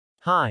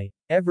Hi,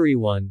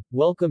 everyone,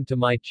 welcome to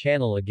my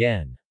channel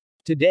again.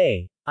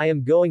 Today, I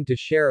am going to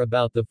share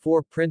about the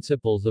 4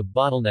 principles of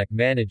bottleneck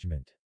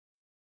management.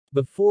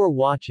 Before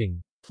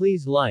watching,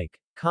 please like,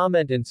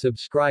 comment and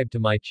subscribe to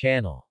my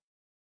channel.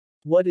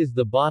 What is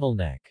the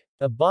bottleneck?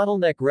 A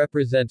bottleneck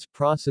represents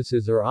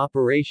processes or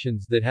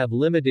operations that have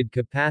limited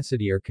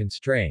capacity or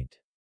constraint.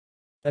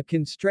 A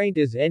constraint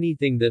is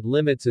anything that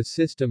limits a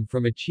system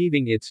from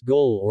achieving its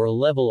goal or a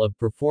level of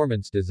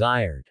performance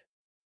desired.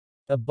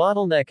 A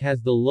bottleneck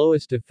has the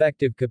lowest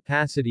effective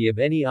capacity of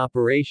any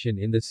operation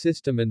in the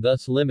system and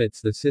thus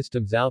limits the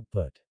system's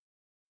output.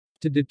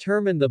 To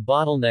determine the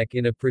bottleneck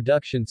in a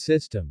production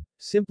system,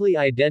 simply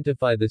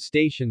identify the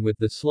station with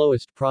the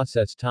slowest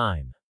process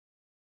time.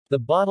 The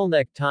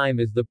bottleneck time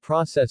is the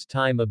process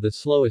time of the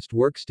slowest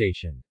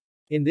workstation.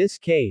 In this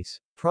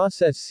case,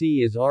 process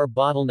C is our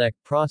bottleneck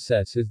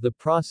process is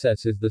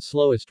the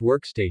slowest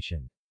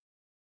workstation.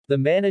 The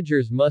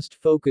managers must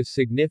focus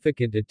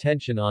significant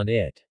attention on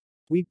it.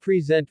 We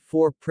present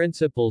 4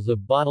 principles of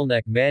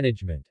bottleneck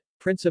management.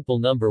 Principle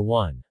number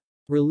 1.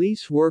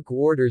 Release work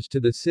orders to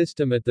the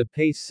system at the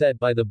pace set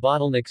by the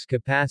bottleneck's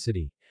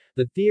capacity.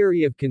 The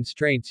theory of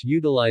constraints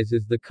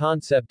utilizes the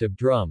concept of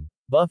drum,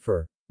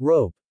 buffer,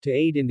 rope, to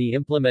aid in the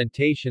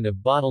implementation of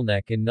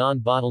bottleneck and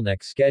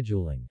non-bottleneck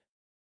scheduling.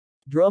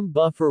 Drum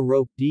buffer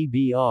rope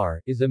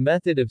DBR is a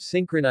method of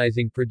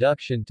synchronizing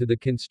production to the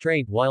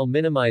constraint while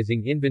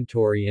minimizing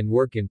inventory and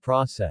work in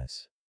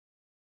process.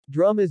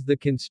 Drum is the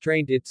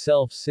constraint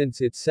itself since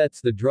it sets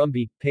the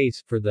drumbeat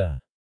pace for the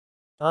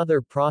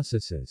other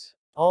processes.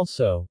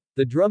 Also,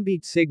 the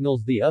drumbeat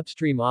signals the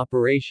upstream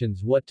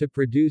operations what to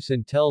produce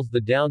and tells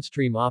the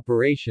downstream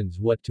operations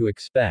what to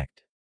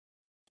expect.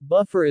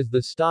 Buffer is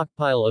the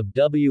stockpile of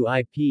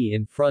WIP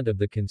in front of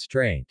the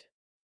constraint.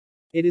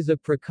 It is a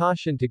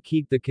precaution to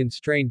keep the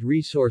constrained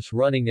resource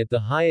running at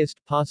the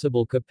highest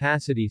possible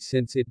capacity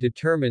since it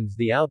determines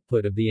the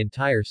output of the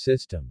entire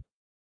system.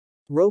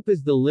 Rope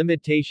is the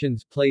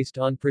limitations placed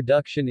on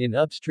production in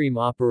upstream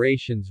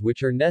operations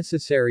which are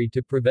necessary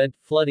to prevent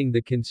flooding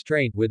the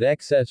constraint with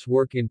excess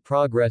work in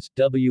progress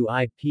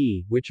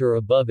WIP which are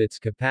above its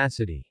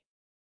capacity.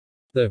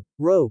 The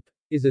rope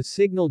is a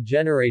signal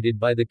generated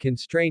by the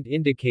constraint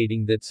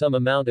indicating that some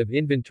amount of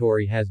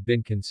inventory has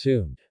been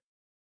consumed.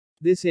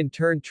 This in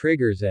turn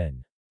triggers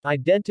an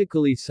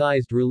identically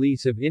sized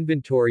release of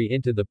inventory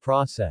into the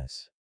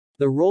process.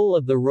 The role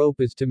of the rope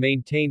is to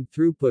maintain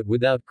throughput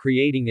without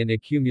creating an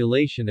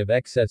accumulation of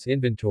excess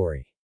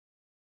inventory.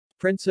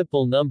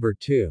 Principle number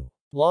 2.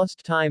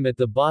 Lost time at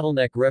the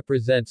bottleneck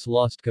represents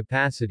lost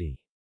capacity.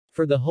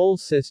 For the whole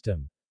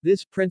system,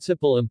 this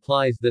principle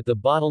implies that the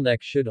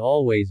bottleneck should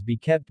always be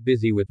kept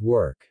busy with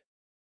work.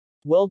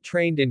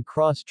 Well-trained and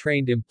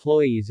cross-trained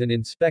employees and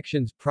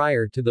inspections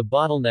prior to the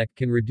bottleneck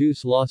can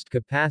reduce lost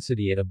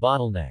capacity at a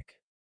bottleneck.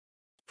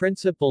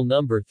 Principle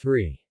number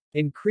 3.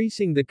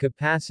 Increasing the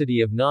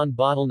capacity of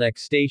non-bottleneck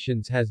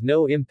stations has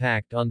no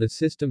impact on the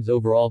system's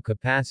overall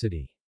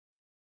capacity.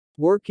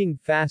 Working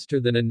faster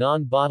than a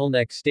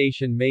non-bottleneck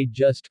station may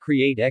just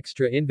create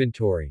extra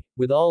inventory,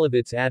 with all of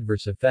its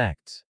adverse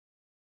effects.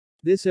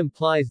 This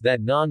implies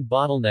that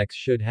non-bottlenecks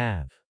should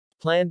have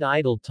planned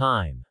idle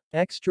time.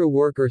 Extra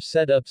work or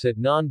setups at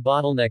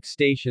non-bottleneck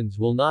stations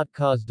will not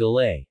cause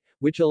delay,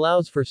 which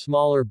allows for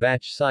smaller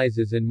batch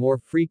sizes and more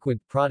frequent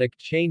product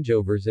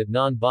changeovers at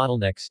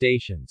non-bottleneck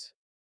stations.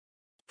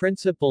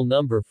 Principle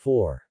number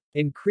 4.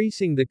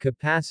 Increasing the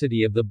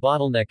capacity of the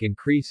bottleneck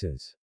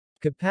increases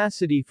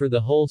capacity for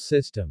the whole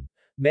system.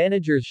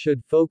 Managers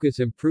should focus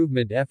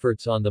improvement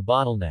efforts on the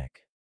bottleneck.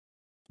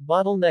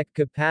 Bottleneck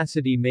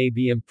capacity may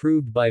be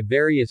improved by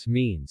various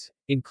means,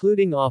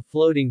 including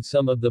offloading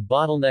some of the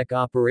bottleneck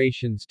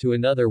operations to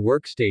another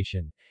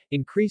workstation,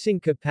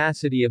 increasing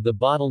capacity of the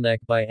bottleneck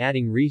by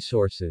adding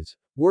resources,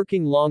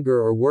 working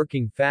longer or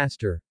working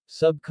faster,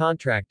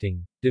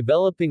 subcontracting,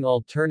 developing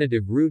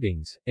alternative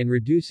routings, and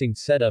reducing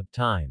setup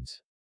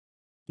times.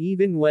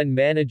 Even when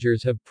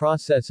managers have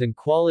process and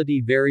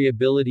quality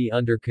variability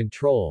under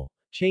control,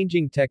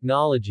 changing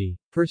technology,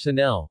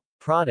 personnel,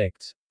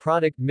 products,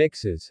 product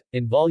mixes,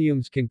 and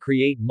volumes can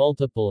create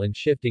multiple and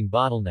shifting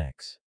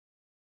bottlenecks.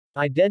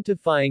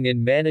 Identifying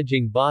and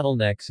managing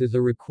bottlenecks is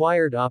a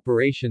required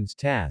operations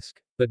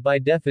task, but by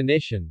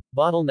definition,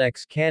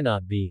 bottlenecks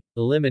cannot be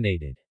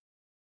eliminated.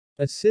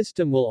 A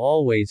system will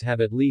always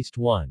have at least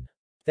one.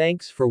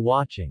 Thanks for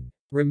watching.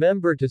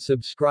 Remember to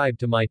subscribe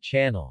to my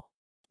channel.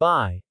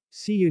 Bye.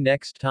 See you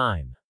next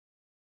time.